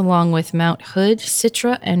malts along with Mount Hood,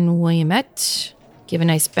 Citra, and Willamette give a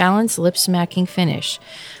nice balanced, lip-smacking finish.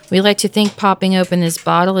 We like to think popping open this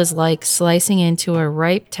bottle is like slicing into a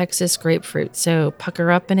ripe Texas grapefruit, so pucker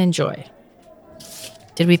up and enjoy.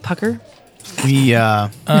 Did we pucker? We No,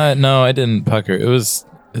 I didn't pucker.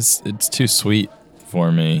 It's too sweet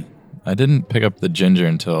for me. I didn't pick up the ginger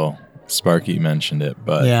until Sparky mentioned it,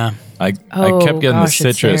 but Yeah. I kept getting gosh, the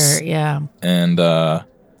it's citrus, there, yeah. and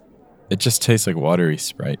it just tastes like watery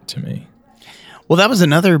Sprite to me. Well, that was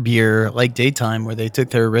another beer like Daytime where they took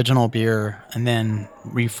their original beer and then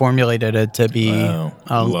reformulated it to be Oh,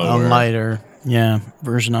 a lower. lighter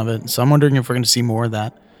version of it. So I'm wondering if we're going to see more of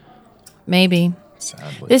that. Maybe.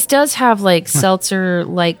 Sadly, This does have like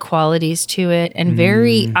seltzer-like qualities to it, and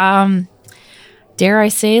very, dare I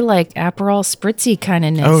say, like Aperol spritzy kind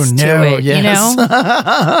of Oh, to no, it. yes. You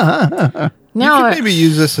know? You No, could maybe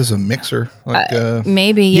use this as a mixer. Like,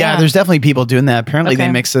 maybe. Yeah, Yeah, there's definitely people doing that. Apparently, they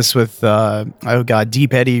Okay. mix this with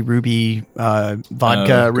Deep Eddy Ruby vodka,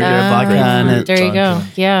 regular Oh, vodka, and grapefruit. it there you go.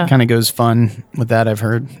 Yeah, kind of goes fun with that. I've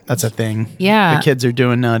heard that's a thing. Yeah. the kids are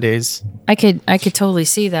doing nowadays. I could totally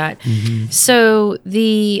see that. Mm-hmm. So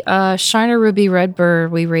the Shiner Ruby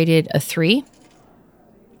Redbird, we rated a 3.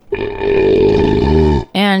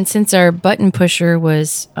 And since our button pusher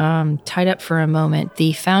was tied up for a moment,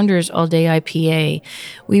 the Founders All Day IPA,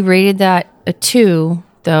 we rated that a 2,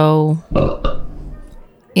 though,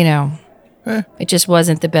 it just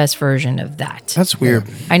wasn't the best version of that. That's weird.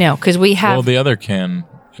 I know, because we have, well, the other can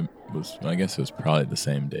I guess it was probably the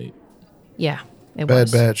same date. yeah, it bad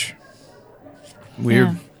was. batch.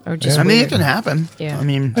 Weird. Yeah, or just I mean, weird. it can happen. Yeah. I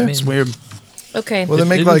mean, it's weird. Okay. Well, they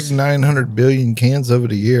make It like is- 900 billion cans of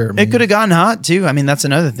it a year. I mean, It could have gotten hot too. I mean, that's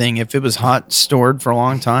another thing. If it was hot stored for a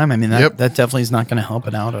long time, I mean, that, Yep. that definitely is not going to help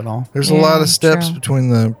it out at all. there's a lot of steps true. between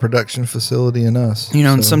the production facility and us. You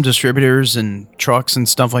know, and so- some distributors and trucks and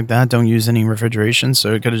stuff like that don't use any refrigeration,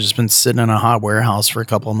 so it could have just been sitting in a hot warehouse for a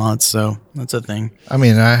couple of months. So that's a thing. I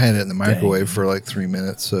mean, I had it in the microwave for like 3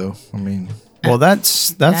 minutes. So, I mean, Well,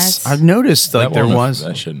 that's That's- I've noticed like That there won't was.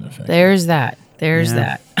 That shouldn't affect. There's that. There's Yeah.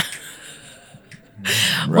 that.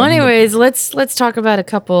 Well, anyways, let's talk about a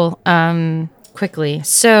couple quickly.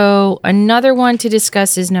 So another one to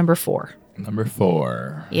discuss is number 4. Number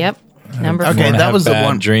 4. Yep, number Okay, 4. I that have was the bad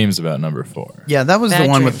one- Dreams about number 4. Yeah, that was Bad the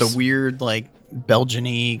one with dreams. the weird like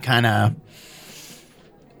Belgian-y kind of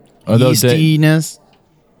Although yeastiness.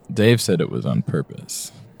 Dave said it was on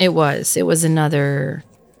purpose. It was another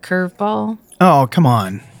curveball. Oh, come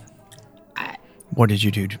on. What did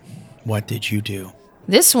you do? What did you do?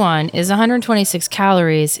 This one is 126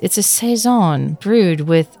 calories. It's a saison brewed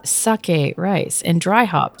with sake rice and dry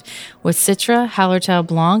hopped with Citra, Hallertau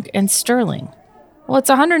Blanc, and Sterling. Well, it's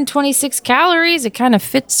 126 calories. It kind of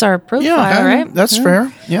fits our profile, right? That's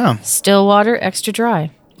fair. Yeah. Still water, extra dry.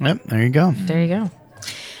 Yep. There you go. There you go.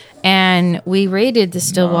 And we rated the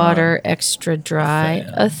Stillwater extra dry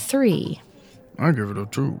a 3. I give it a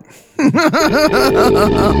 2.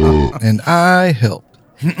 and I helped.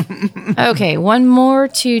 Okay, one more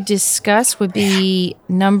to discuss would be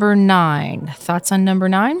number 9. Thoughts on number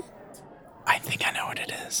 9? I think I know what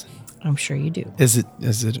it is. I'm sure you do. Is it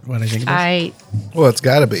what I think it is? Well, it's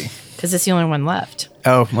got to be. Because it's the only one left.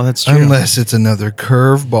 Oh, well, that's true. Unless it's another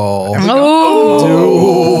curveball. Oh!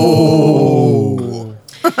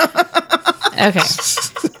 Okay.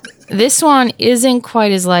 This one isn't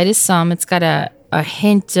quite as light as some. It's got a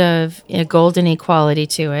hint of a golden quality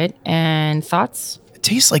to it. And thoughts? It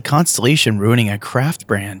tastes like Constellation ruining a craft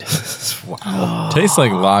brand. Tastes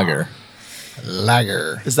like lager.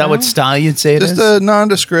 Lager. Is that what style you'd say it is? Just a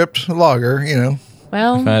nondescript lager, you know.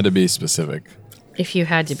 Well, If I had to be specific. if you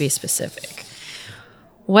had to be specific.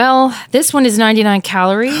 Well, this one is 99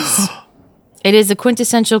 calories. It is a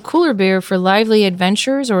quintessential cooler beer for lively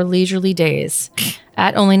adventures or leisurely days.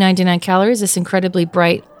 At only 99 calories, this incredibly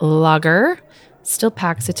bright lager still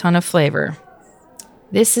packs a ton of flavor.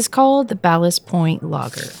 This is called the Ballast Point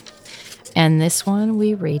Lager. And this one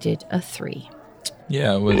we rated a 3.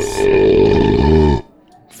 Yeah, it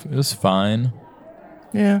was fine.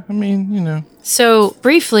 Yeah, I mean, you know. So,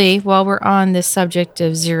 briefly, while we're on the subject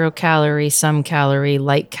of 0 calorie, some calorie,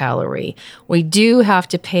 light calorie, we do have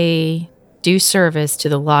to pay due service to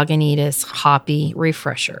the Lagunitas Hoppy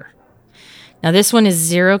Refresher. Now, this one is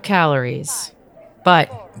 0 calories, but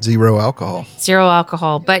 0 alcohol. 0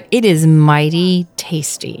 alcohol, but it is mighty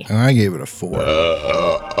tasty. And I gave it a 4.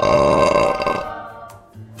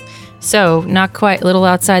 So, not quite a little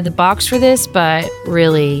outside the box for this, but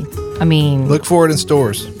really, I mean, Look for it in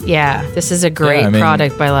stores. yeah, this is a great I mean-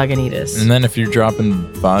 product by Lagunitas. And then if you're dropping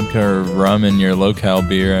vodka or rum in your locale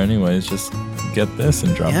beer anyways, just get this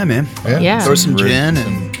and drop Yeah, man. Yeah. Throw some gin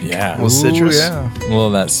and yeah. little citrus. Yeah. A little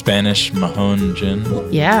of that Spanish Mahone gin.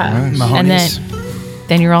 Yeah. Nice. And Mahoney's.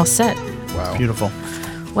 then you're all set. Wow. Beautiful.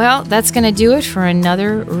 Well, that's going to do it for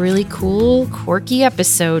another really cool, quirky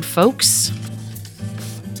episode, folks.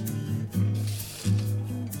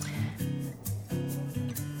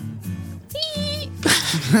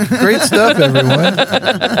 Great stuff, everyone.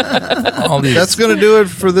 All these That's going to do it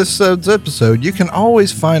for this episode. You can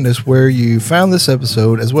always find us where you found this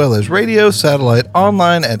episode, as well as radio, satellite,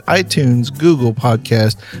 online at iTunes, Google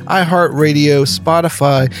Podcast, iHeartRadio,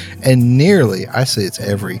 Spotify, and nearly, I say it's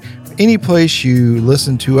any place you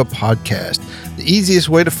listen to a podcast. The easiest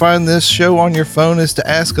way to find this show on your phone is to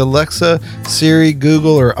ask Alexa, Siri,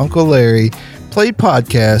 Google, or Uncle Larry, play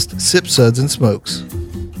podcast, Sip Suds and Smokes.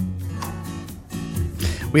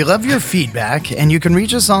 We love your feedback, and you can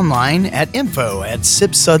reach us online at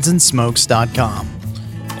info@sipsudsandsmokes.com.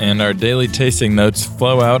 and our daily tasting notes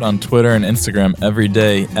flow out on Twitter and Instagram every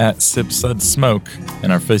day at SipSudSmoke.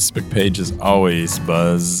 And our Facebook page is always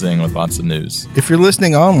buzzing with lots of news. If you're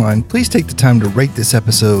listening online, please take the time to rate this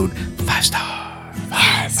episode 5 stars.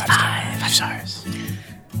 5 stars.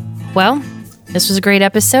 Well, this was a great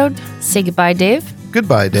episode. Say goodbye, Dave.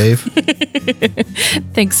 Goodbye, Dave.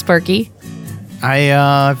 Thanks, Sparky.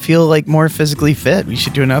 I feel like more physically fit. We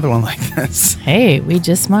should do another one like this. Hey, we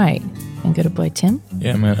just might. And good boy, Tim.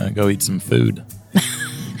 Yeah, I'm gonna go eat some food.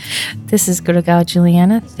 This is Good Gal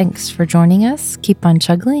Juliana. Thanks for joining us. Keep on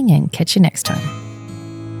chuggling and catch you next time.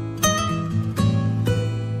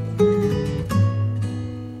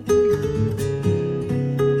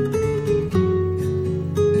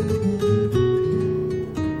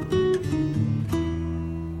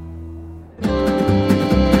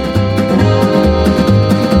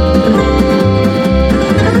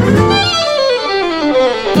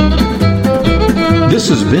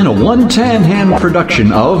 been a One Tan Hand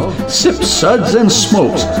production of Sips, Suds, and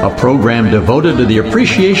Smokes, a program devoted to the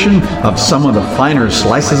appreciation of some of the finer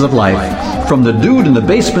slices of life. From the Dude in the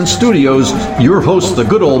Basement Studios, your hosts, the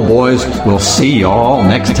Good Old Boys, will see you all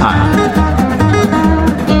next time.